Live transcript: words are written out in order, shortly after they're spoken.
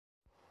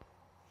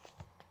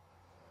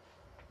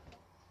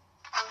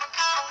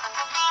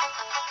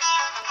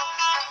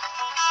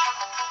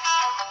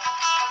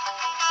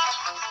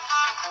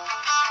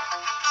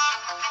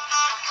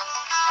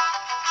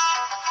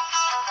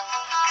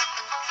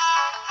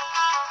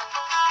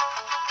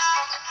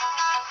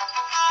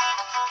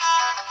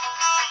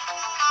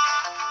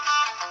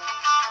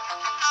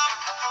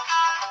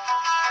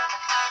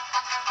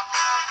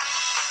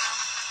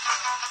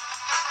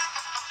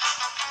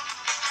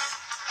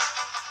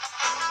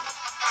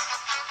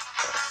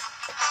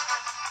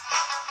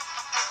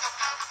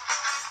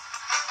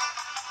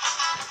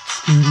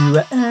り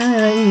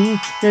笑い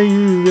が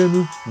歪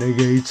む長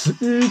い月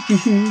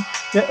日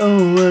が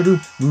終わる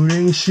胸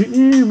にし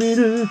み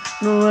る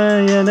のは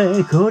や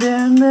ねこり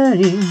ゃな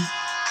い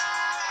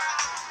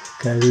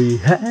軽い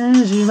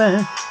始ま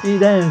り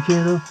だけ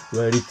ど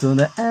割と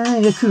長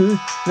く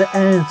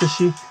なった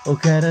しお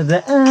体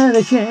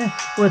だけ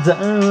は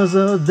どう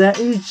ぞ大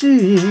事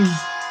に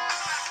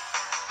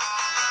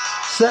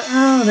そ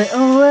れ終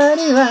わ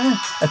りは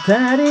当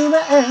たり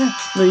前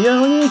の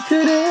ように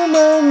来る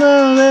も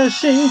のだ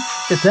し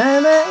勝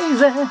たない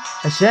ぜ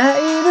はしゃ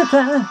いで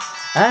た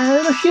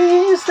あの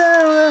日さ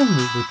は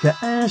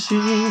昔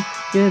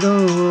けど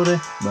俺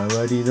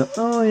周り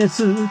のや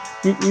つに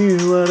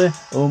言われ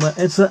お前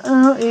と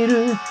い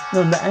る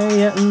の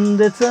悩ん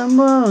でた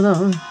も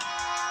の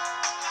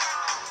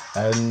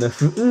あんな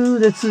風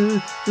で続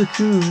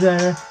くな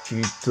らき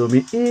っとみ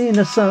ん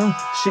なそう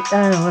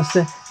幸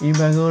せ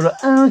今頃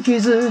気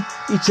づ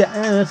いち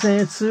ゃっ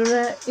て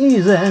辛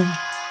いぜ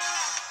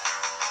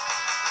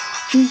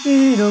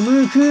気の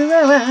向く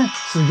側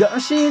過ご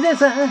して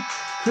た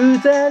二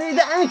人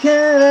だ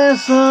から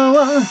そう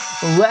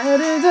終わ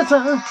ること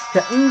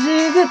感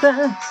じて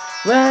た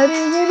割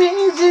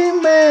に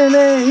惨め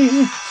な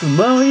いつ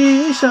も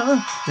一緒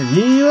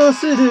何を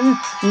する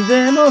に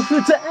でも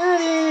二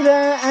人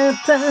だっ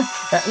た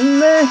あん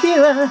な日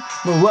は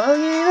もう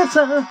二度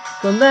と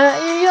来な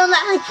いような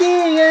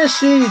気が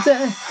して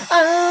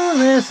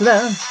Honest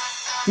love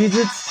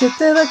傷つけ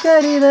てばか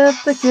りだっ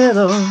たけ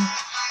ど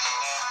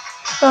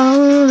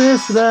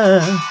Honest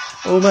love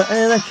お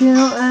前だけを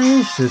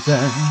愛してた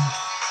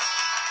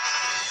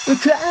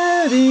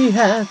Cloudy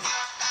heart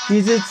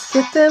傷つ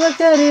けてば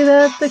かり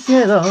だった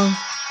けど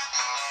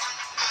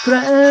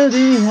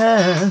Cloudy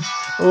heart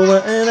お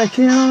前だ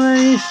けを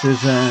愛して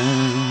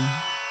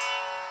た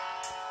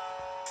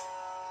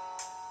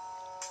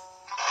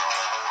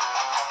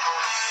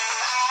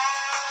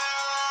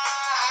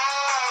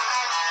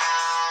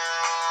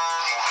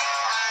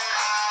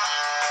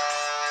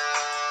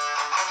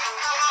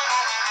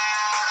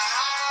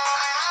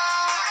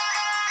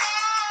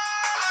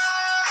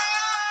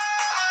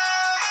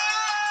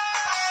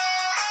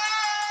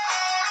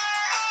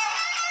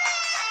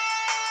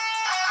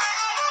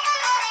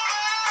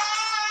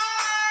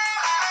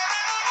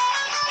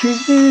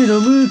気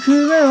の向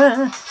く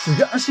側過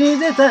ごし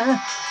てた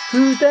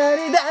二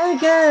人だ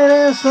か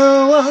らそ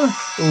う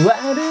終わ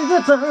る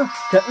こと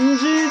感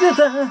じて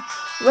た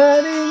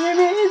割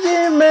に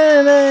惨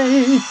めな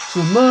いつ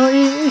も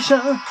一緒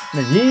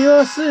何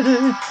をする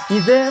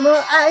にでも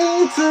あ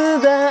い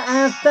つ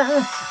だった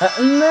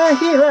あんな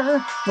日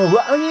はも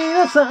う二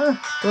度と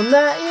来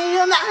ない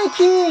ような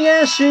気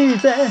がし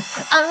て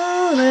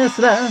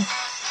Honest love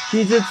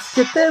傷つ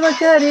けてば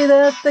かり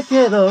だった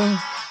けど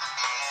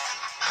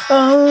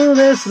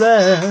Honest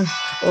love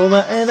お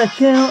前だ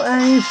けを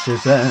愛し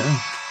てた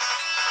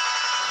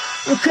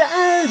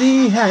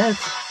Cloudy heart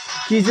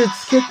傷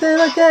つけて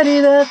ばか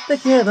りだった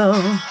けど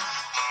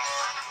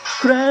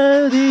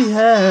Cloudy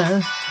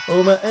heart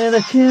お前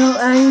だけを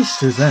愛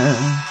してた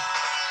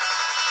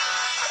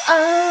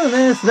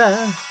Honest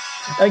love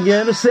I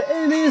gotta say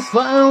this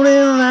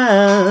falling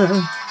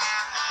love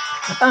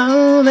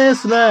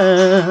Honest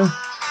love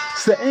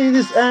Say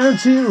this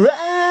until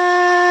right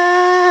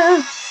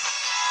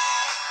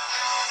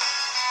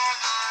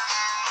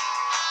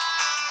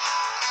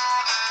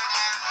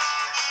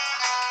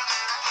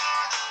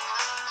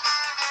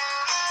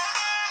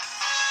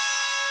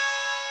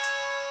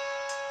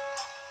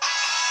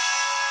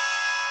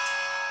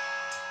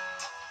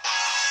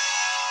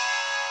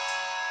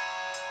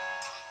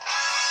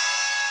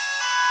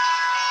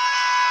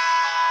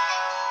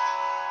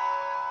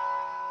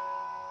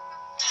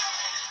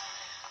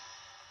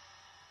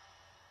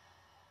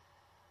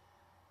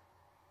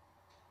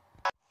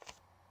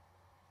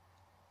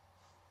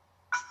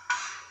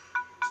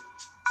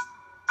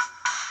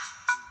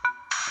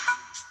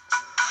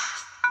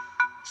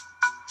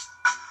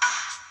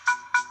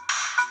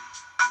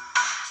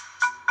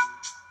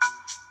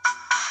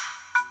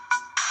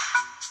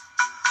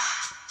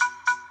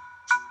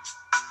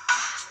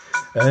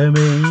雨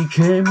に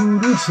煙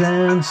る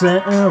残差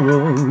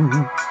を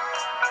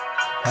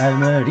ハ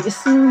マり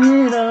すぎ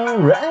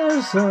の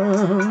ラソ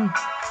ン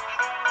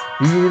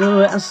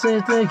色あ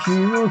せた記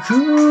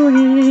憶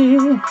に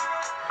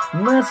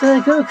ま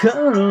た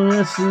心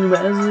がつま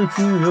ず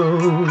くよ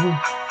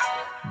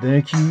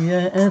抱き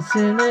合って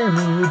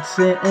眠っ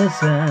て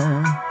た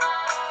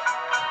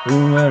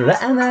終わ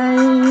らない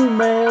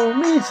夢を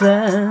見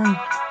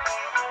た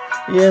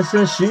優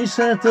し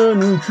さと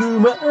ぬく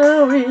も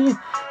り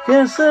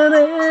重ね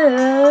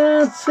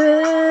合って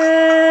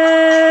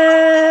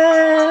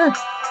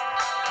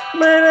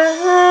My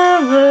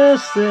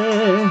lover's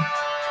day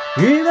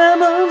今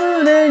も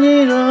胸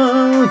に残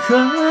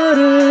る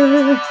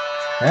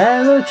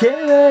あの気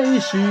配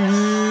し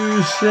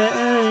さ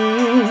え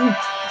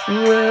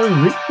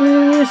Where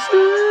is it?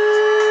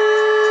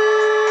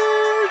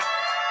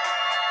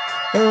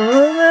 Oh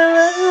my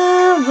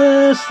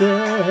lover's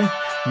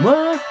day もう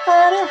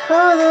あれほ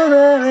ど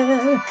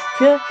誰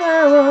か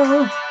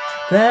を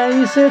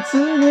大切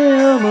に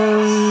思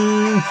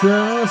う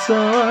こそ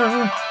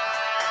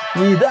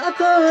二度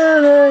と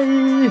はな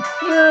い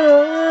だろ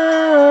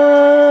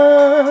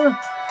う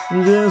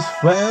Just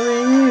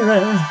falling in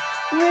love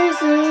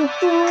with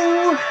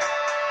you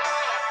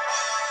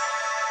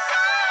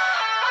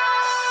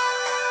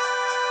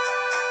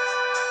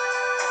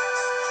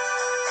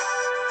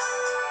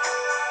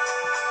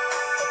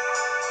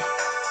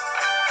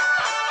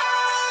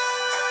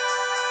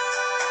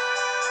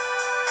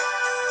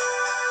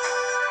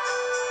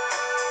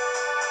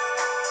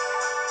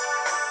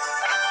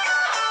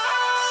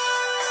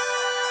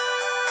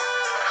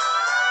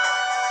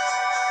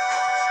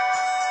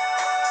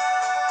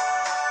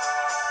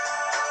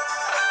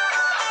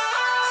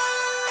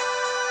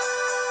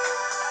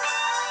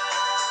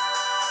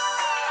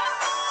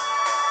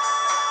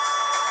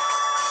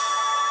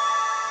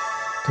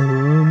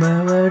遠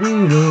回り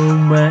の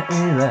マイ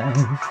ライ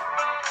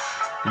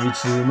フい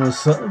つも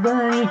そ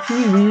ばに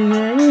君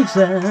がいた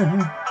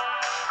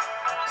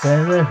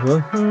ただ微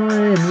笑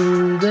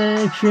む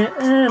だけ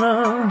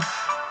の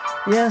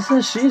優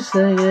しさ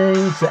がい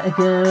た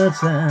かっ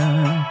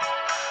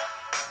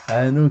た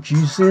あの季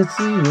節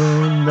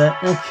の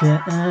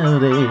中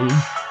で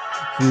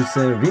二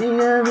人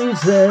が見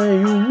た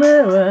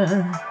夢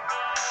は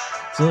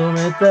止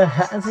めた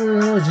はず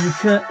の時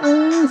間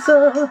と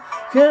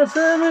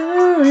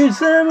傾い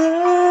たも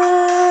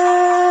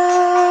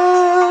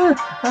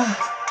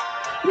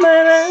学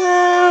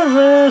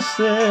ばせ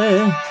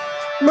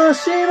も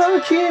しも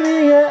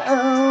君が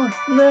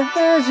同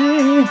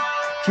じ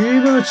気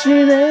持ち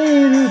で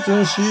いる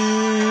とし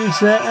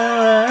た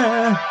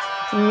ら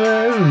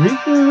Worry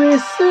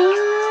with you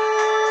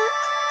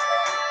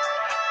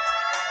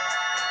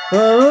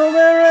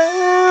Over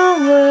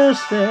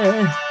して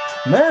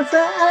また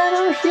あ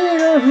の日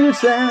の二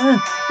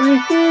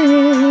人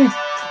に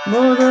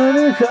戻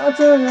るこ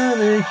とが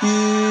でき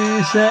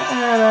た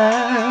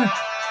ら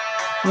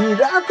二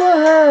度と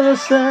離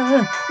さ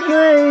な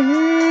い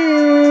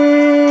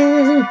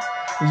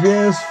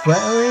Just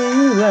falling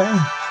in love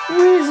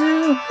with you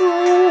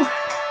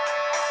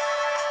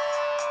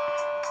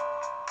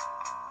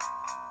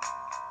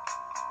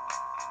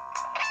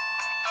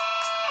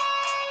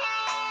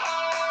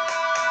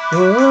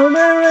Oh my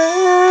love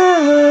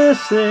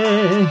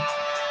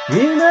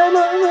今も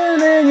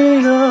胸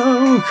に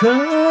残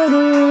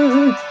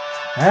る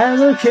あ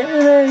どけ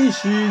ない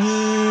仕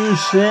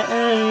草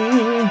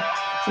に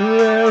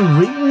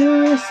Worry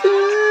with you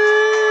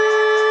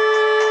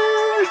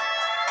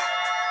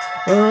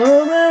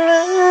Oh my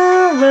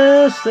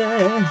love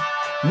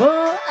もう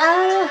あ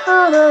れほ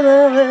ど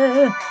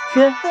誰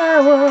か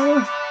を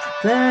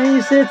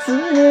大切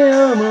に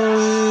思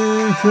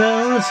うこ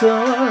と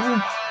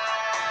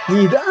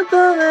二度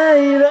とな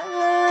い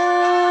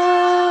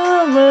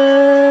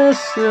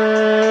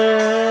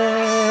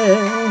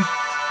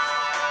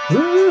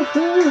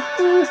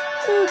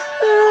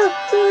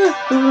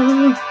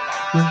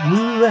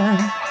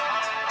Boowy